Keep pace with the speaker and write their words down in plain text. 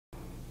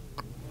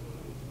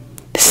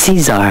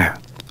CSAR,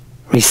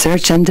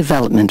 Research and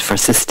Development for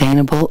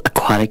Sustainable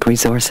Aquatic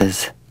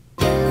Resources.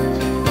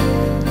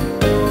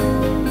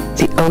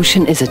 The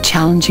ocean is a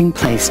challenging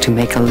place to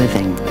make a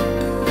living.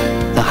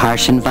 The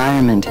harsh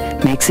environment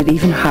makes it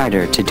even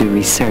harder to do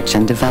research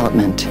and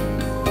development.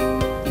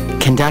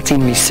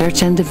 Conducting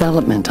research and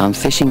development on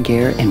fishing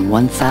gear in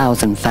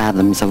 1,000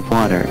 fathoms of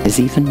water is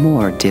even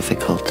more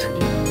difficult.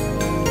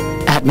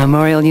 At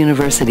Memorial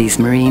University's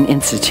Marine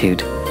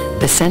Institute,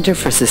 the Center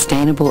for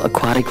Sustainable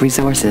Aquatic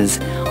Resources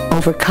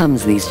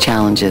overcomes these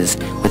challenges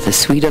with a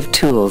suite of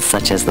tools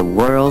such as the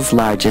world's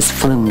largest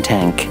Flume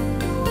tank.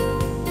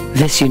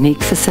 This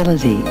unique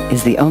facility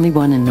is the only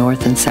one in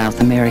North and South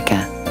America,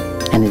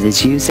 and it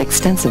is used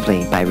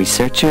extensively by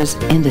researchers,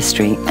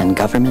 industry, and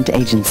government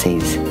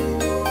agencies.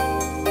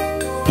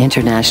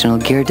 International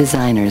gear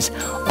designers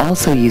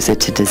also use it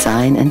to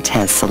design and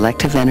test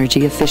selective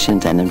energy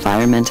efficient and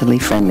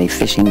environmentally friendly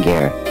fishing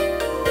gear.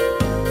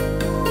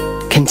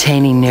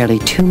 Containing nearly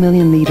 2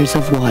 million liters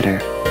of water,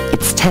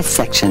 its test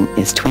section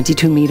is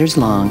 22 meters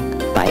long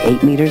by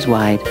 8 meters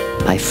wide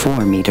by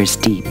 4 meters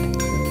deep.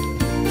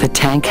 The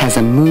tank has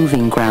a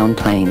moving ground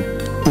plane,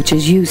 which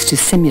is used to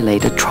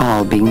simulate a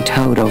trawl being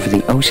towed over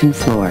the ocean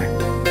floor.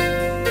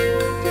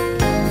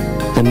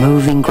 The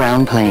moving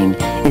ground plane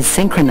is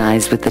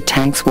synchronized with the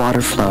tank's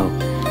water flow,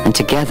 and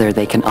together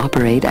they can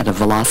operate at a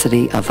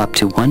velocity of up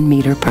to 1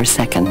 meter per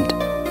second.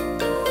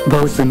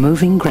 Both the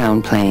moving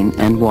ground plane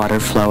and water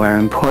flow are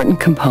important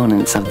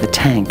components of the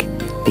tank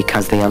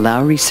because they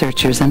allow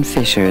researchers and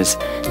fishers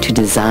to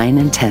design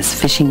and test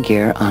fishing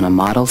gear on a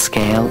model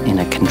scale in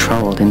a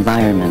controlled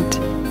environment.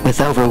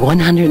 With over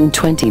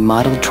 120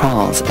 model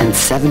trawls and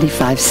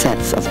 75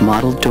 sets of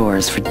model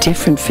doors for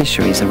different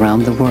fisheries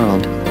around the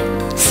world,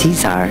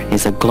 CSAR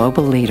is a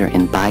global leader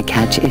in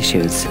bycatch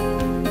issues.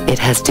 It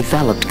has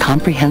developed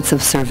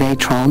comprehensive survey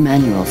trawl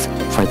manuals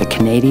for the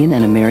Canadian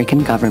and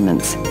American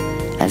governments,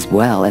 as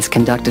well as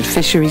conducted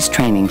fisheries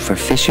training for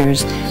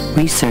fishers,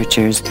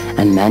 researchers,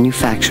 and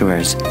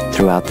manufacturers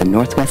throughout the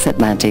Northwest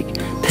Atlantic,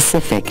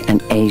 Pacific,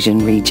 and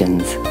Asian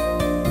regions.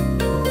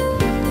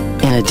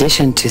 In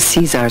addition to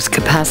CSAR's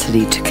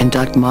capacity to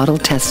conduct model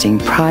testing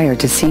prior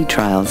to sea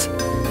trials,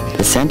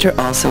 the Center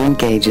also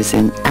engages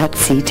in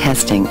at-sea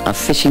testing of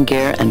fishing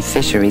gear and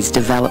fisheries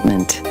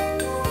development.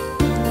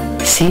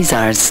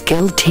 CSAR's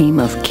skilled team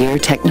of gear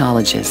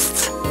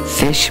technologists,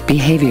 fish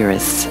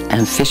behaviorists,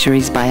 and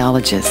fisheries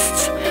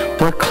biologists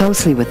work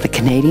closely with the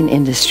Canadian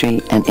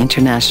industry and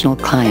international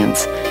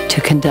clients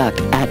to conduct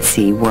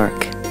at-sea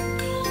work.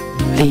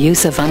 The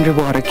use of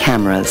underwater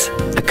cameras,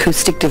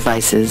 acoustic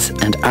devices,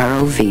 and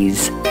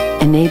ROVs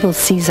enables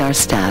CSAR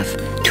staff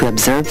to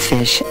observe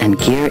fish and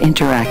gear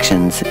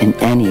interactions in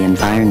any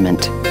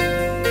environment.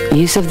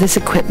 Use of this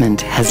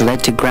equipment has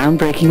led to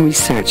groundbreaking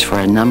research for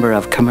a number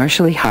of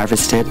commercially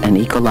harvested and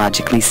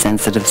ecologically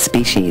sensitive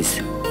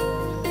species.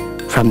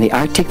 From the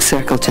Arctic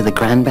Circle to the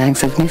Grand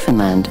Banks of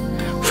Newfoundland,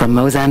 from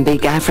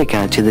Mozambique,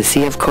 Africa to the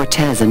Sea of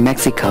Cortez in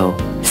Mexico,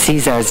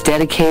 CSAR's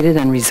dedicated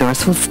and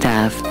resourceful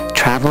staff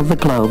travel the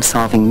globe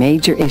solving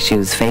major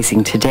issues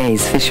facing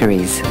today's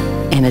fisheries.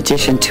 In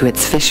addition to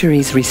its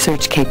fisheries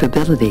research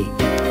capability,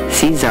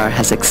 CSAR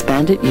has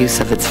expanded use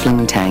of its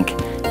Flume tank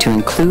to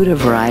include a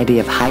variety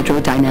of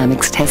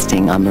hydrodynamics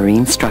testing on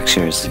marine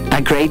structures.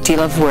 A great deal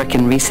of work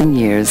in recent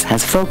years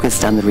has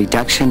focused on the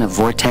reduction of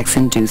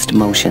vortex-induced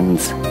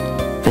motions.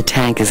 The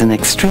tank is an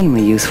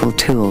extremely useful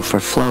tool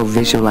for flow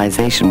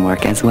visualization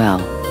work as well.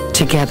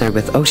 Together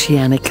with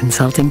Oceanic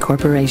Consulting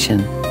Corporation,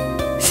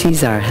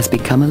 CSAR has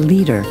become a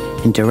leader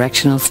in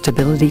directional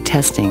stability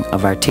testing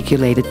of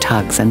articulated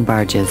tugs and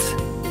barges.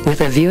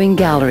 With a viewing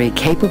gallery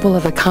capable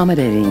of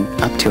accommodating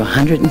up to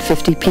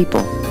 150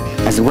 people,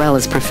 as well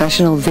as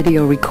professional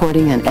video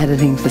recording and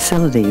editing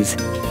facilities,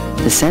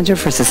 the Center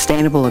for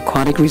Sustainable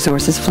Aquatic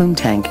Resources Flume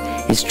Tank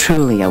is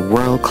truly a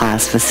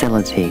world-class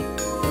facility.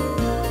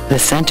 The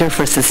Center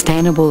for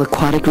Sustainable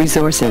Aquatic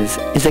Resources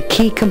is a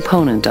key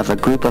component of a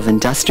group of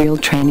industrial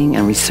training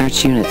and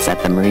research units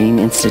at the Marine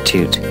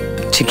Institute.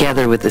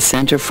 Together with the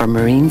Center for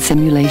Marine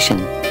Simulation,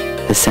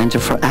 the Center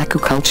for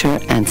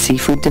Aquaculture and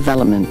Seafood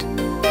Development,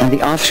 and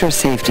the Offshore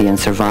Safety and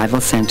Survival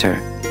Center,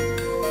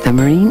 the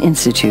Marine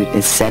Institute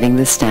is setting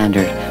the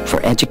standard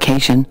for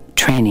education,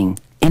 training,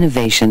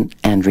 innovation,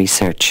 and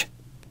research.